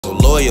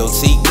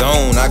loyalty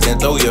gone. I can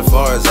throw you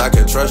far as I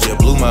can trust you,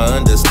 blew my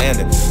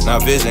understanding. Now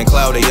vision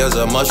cloudy as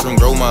a mushroom,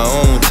 grow my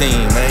own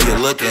team. Man, you're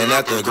looking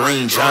at the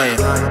green giant.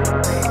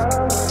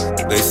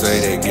 They say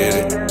they get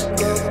it,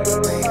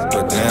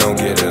 but they don't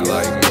get it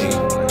like me.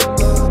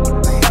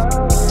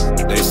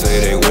 They say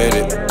they with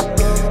it,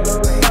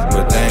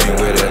 but they ain't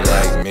with it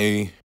like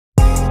me.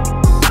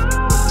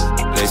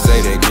 They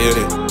say they get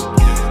it,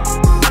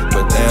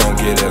 but they don't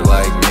get it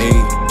like me.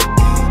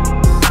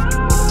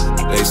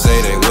 They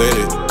say they with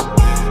it,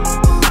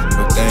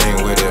 but they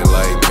ain't with it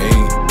like me.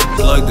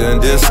 Plugged in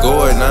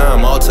Discord, now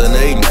I'm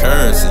alternating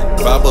currency.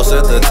 Vaboo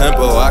set the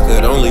tempo, I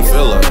could only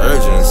feel an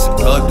urgency.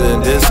 Plugged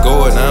in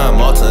Discord, now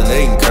I'm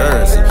alternating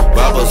currency.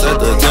 Vaboo set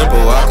the tempo,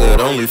 I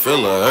could only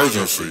feel an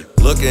urgency.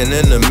 Looking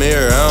in the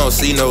mirror, I don't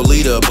see no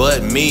leader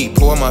but me.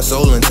 Pour my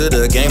soul into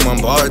the game, I'm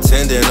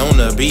bartending on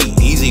the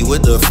beat. Easy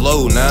with the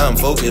flow, now I'm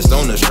focused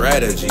on the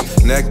strategy.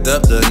 Necked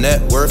up the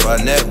net worth, I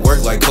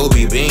network like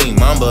Kobe Bean.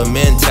 Mamba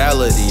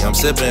mentality, I'm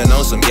sipping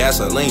on some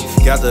gasoline.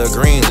 Got the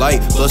green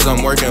light, plus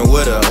I'm working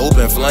with an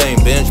open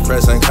flame. Bench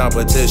pressing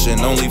competition,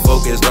 only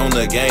focused on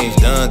the games.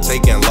 Done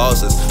taking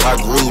losses, I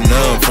grew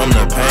numb from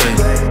the pain.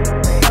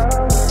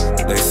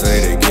 They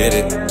say they get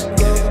it,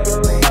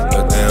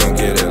 but they don't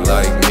get it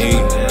like me.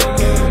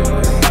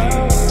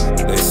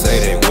 They say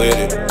they with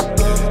it,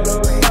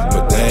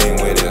 but they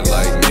ain't with it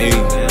like me.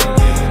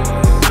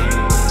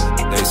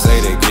 They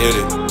say they get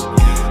it,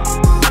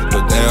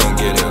 but they don't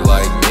get it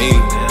like me.